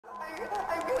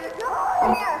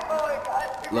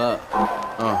Love,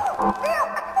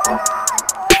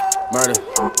 murder,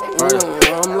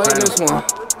 I'm liking this one.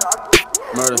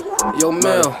 murder, Yo,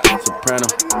 Mel. Soprano.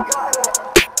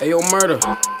 Hey, yo, Murder.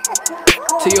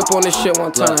 Tee up on this shit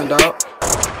one time, dog.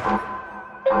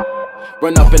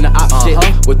 Run up in the op shit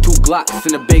with 2 Glocks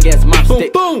and a big ass mop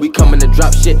stick. We coming to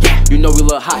drop shit, you know we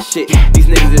love hot shit. These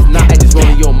niggas is not just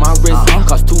rolling on my wrist.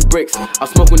 Cost 2 bricks. I'm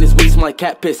smoking this weed, smell like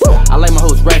cat piss. I like my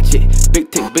hoes ratchet, big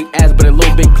tick, big ass, but a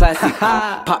little bit classy.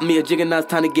 Pop me a jig and now it's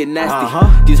time to get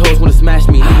nasty. These hoes wanna smash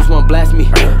me, niggas wanna blast me,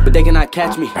 but they cannot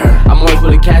catch me. I'm always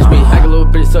really catch me. I got a little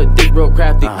bitch, so dick real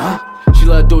crafty. She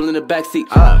love doing in the backseat.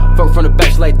 Fuck from the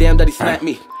back, she like damn, daddy smack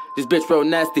me. This bitch real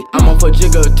nasty. I'm on for a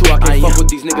jigger too. I can't fuck with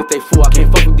these niggas, they fool. I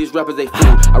can't fuck with these rappers, they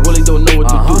fool. I really don't know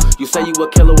what to do. You say you a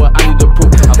killer, well I need to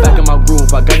prove. I'm back in my groove.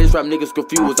 I got these rap niggas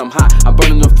confused. I'm hot, I'm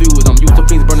burning the fuse. I'm used to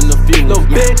things burning the fuse. Little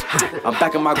bitch, I'm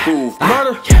back in my groove.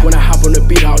 Murder. When I hop on the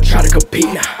beat, I don't try to compete.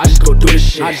 I just go do this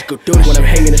shit. When I'm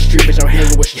hanging the street, bitch, I'm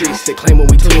hanging with streets. They claim when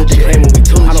we too legit. I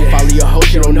don't follow your hoe,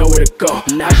 she don't know where to go.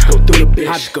 I just go through the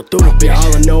bitch.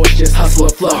 All I know is just hustle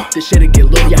and flow. This shit'll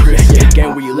get ludicrous.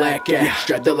 Gang where you lack at.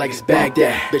 Strapped up like it's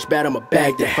Baghdad. Bitch bad, I'ma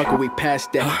bag that. Fuck we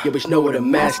past that. Yeah, bitch know where to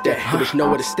mask that. Yeah, bitch know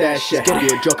where to stash at.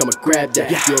 You a joke, I'ma grab that.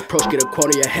 You approach, get a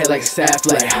quote on your head like a saf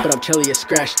flag. But I'm chilly, you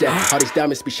scratch that. All these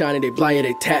diamonds be shining, they blind,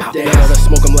 they tap that. All the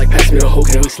smoke, I'm like, pass me the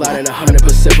hookah. We sliding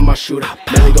 100% for my shooter.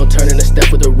 Now we gon' turn in a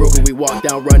step with the Ruger. We walk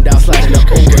down, run down, sliding up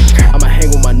Uber. I'ma hang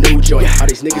with my new joint. All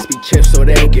these niggas be chips, so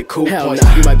they don't get cool points.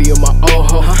 You might be in my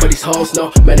old hoe, but these hoes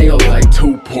know, man, they only like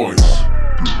 2 points.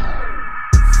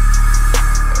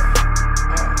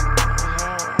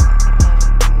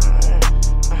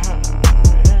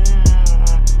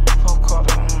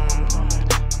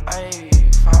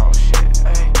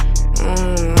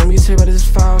 Let me tell you about this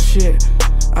foul shit.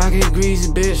 I get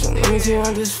greasy, bitch. Let me tell you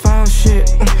about this foul shit.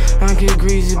 I get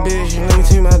greasy, bitch. Let me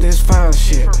tell you about this foul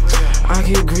shit. I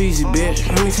get greasy, bitch.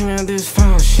 Let me tell you about this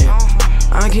foul shit.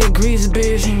 I get greasy,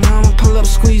 bitch. I'ma pull up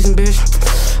squeezing, bitch.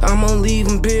 I'ma leave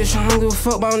him, bitch. I don't give a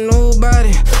fuck about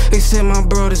nobody except my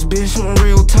brothers, bitch. I'm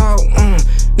real talk.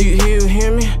 Do you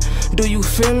hear me? Do you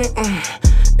feel me?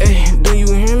 Hey, do you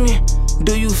hear me?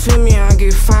 Do you feel me? I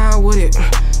get fired with it.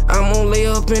 I'm gon' lay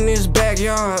up in his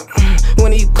backyard.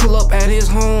 When he pull up at his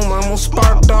home, I'm gon'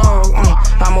 spark dog.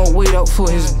 I'm gon' wait up for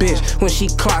his bitch when she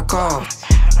clock off.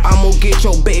 I'm gon' get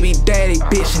your baby daddy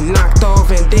bitch knocked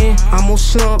off, and then I'm gon'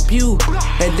 slump you,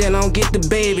 and then I'll get the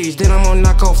babies, then I'm gon'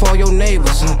 knock off all your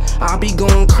neighbors. I be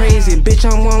going crazy, bitch,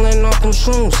 I'm wallin' off them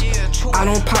shrooms. I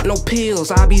don't pop no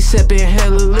pills, I be sippin'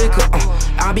 hella liquor.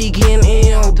 I be getting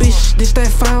ill, bitch, this that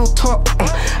foul talk.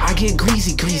 I get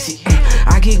greasy,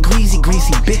 I get greasy,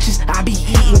 bitches, I be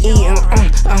eating,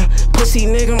 pussy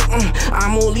nigga,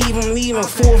 I'm gon' leave him,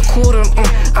 4th quarter,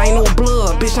 I ain't no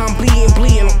blood, bitch, I'm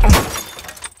bleeding.